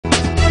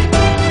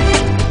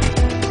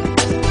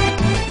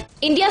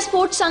India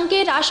sports संघ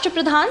के राष्ट्र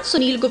प्रधान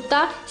सुनील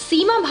गुप्ता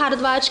सीमा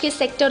भारद्वाज के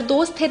सेक्टर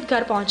 2 स्थित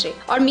घर पहुंचे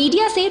और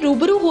मीडिया से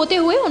रूबरू होते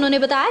हुए उन्होंने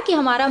बताया कि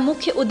हमारा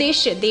मुख्य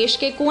उद्देश्य देश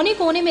के कोने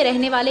कोने में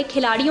रहने वाले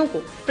खिलाड़ियों को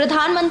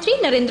प्रधानमंत्री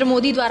नरेंद्र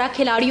मोदी द्वारा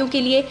खिलाड़ियों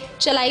के लिए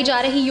चलाई जा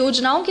रही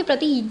योजनाओं के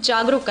प्रति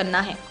जागरूक करना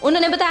है।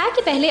 उन्होंने बताया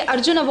कि पहले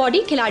अर्जुन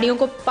अवार्डी खिलाड़ियों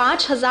को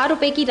 5,000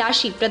 रुपए की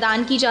राशि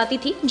प्रदान की जाती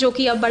थी, जो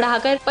कि अब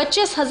बढ़ाकर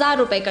 25,000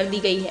 रुपए कर दी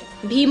गई है।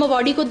 भीम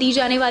अवार्डी को दी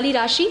जाने वाली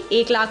राशि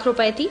 1 लाख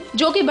रुपए थी,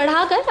 जो कि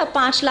बढ़ाकर अब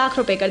 5 लाख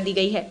रुपए कर दी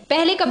गई है।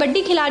 पहले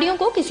कबड्डी खिलाड़ियों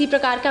को किसी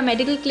प्रकार का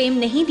मेडिकल क्लेम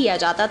नहीं दिया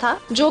जाता था,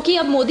 जो कि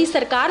अब मोदी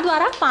सरकार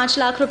द्वारा 5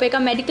 लाख रुपए का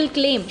मेडिकल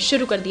क्लेम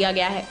शुरू कर दिया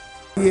गया है।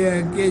 ये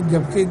है कि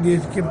जब से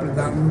देश के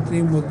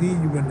प्रधानमंत्री मोदी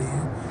जी बने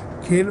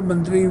हैं, खेल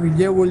मंत्री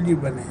विजय गोयल जी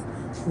बने,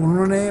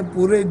 उन्होंने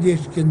पूरे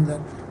देश के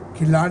अंदर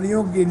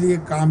खिलाड़ियों के लिए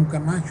काम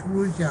करना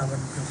शुरू से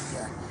आरम्भ कर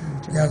दिया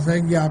है। जैसा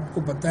कि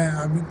आपको पता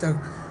है, अभी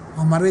तक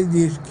हमारे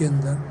देश के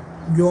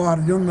अंदर जो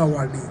अर्जुन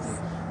अवार्डी थे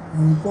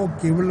उनको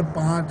केवल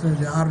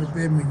 5,000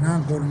 रुपये महीना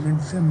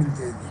गवर्नमेंट से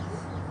मिलते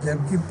थे,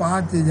 जबकि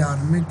 5,000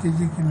 में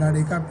किसी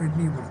खिलाड़ी का पेट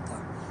नहीं भरता।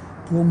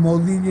 तो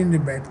मोदी जी ने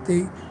बैठते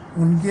ही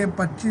उनके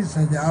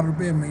 25,000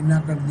 रुपये महीना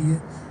कर दिए।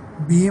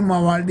 भीम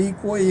अवार्डी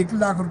को 1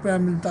 लाख रुपया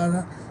मिलता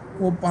था,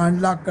 वो 5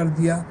 लाख कर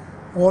दिया।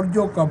 और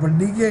जो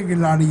कबड्डी के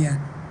खिलाड़ी हैं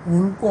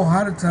उनको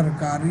हर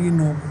सरकारी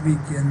नौकरी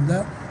के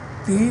अंदर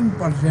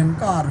 3%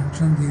 का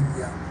आरक्षण दे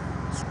दिया।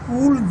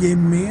 स्कूल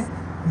गेम में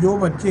जो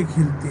बच्चे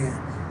खेलते हैं,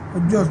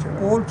 जो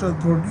स्पोर्ट्स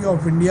अथॉरिटी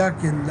ऑफ इंडिया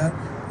के अंदर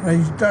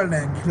रजिस्टर्ड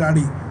हैं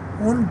खिलाड़ी,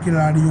 उन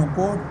खिलाड़ियों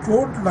को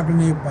चोट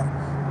लगने पर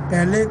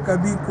पहले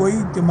कभी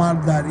कोई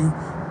तीमारदारी,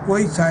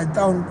 कोई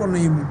सहायता उनको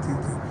नहीं मिलती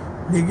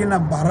थी, लेकिन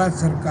अब भारत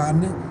सरकार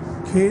ने,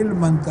 खेल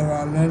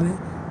मंत्रालय ने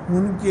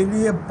उनके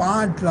लिए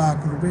 5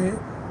 लाख रुपए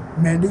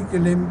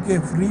मेडिकल के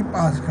फ्री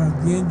पास कर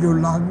दिए, जो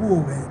लागू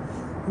हो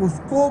गए।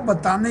 उसको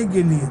बताने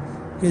के लिए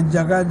कि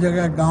जगह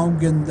जगह गांव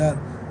के अंदर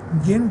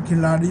जिन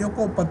खिलाड़ियों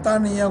को पता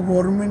नहीं है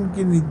गवर्नमेंट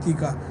की नीति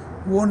का,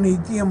 वो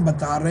नीति हम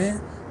बता रहे हैं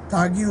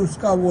ताकि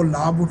उसका वो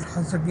लाभ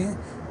उठा सकें।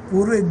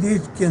 पूरे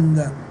देश के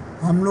अंदर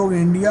हम लोग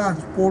इंडिया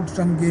स्पोर्ट्स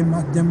संघ के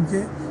माध्यम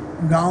से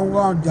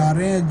गांव-गांव जा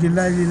रहे हैं,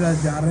 जिला-जिला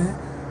जा रहे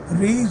हैं,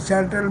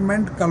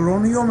 रीसेटलमेंट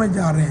कॉलोनियों में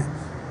जा रहे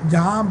हैं,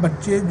 जहां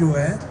बच्चे जो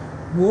है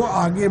वो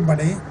आगे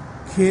बढ़ें,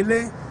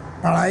 खेलें,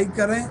 पढ़ाई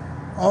करें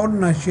और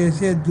नशे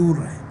से दूर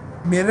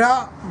रहें। मेरा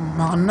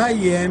मानना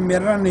ये है,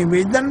 मेरा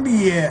निवेदन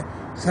भी ये है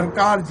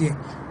सरकार से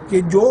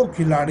कि जो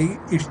खिलाड़ी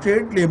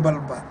स्टेट लेवल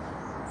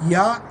पर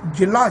या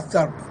जिला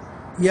स्तर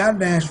पर या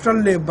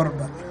नेशनल लेवल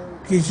पर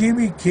किसी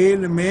भी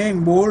खेल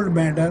में गोल्ड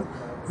मेडल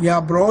या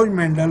ब्रॉन्ज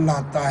मेडल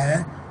लाता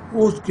है,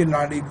 उस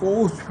खिलाड़ी को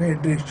उस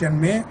फेडरेशन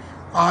में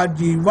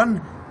आजीवन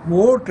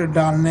वोट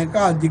डालने का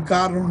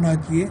अधिकार होना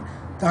चाहिए,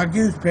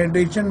 ताकि उस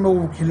फेडरेशन में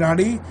वो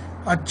खिलाड़ी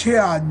अच्छे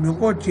आदमी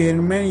को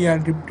चेयरमैन या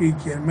डिप्टी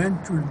चेयरमैन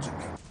चुन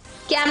सके।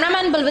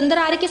 कैमरामैन बलविंदर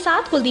आर्य के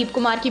साथ कुलदीप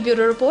कुमार की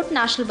ब्यूरो रिपोर्ट,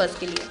 नेशनल बज़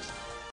के लिए।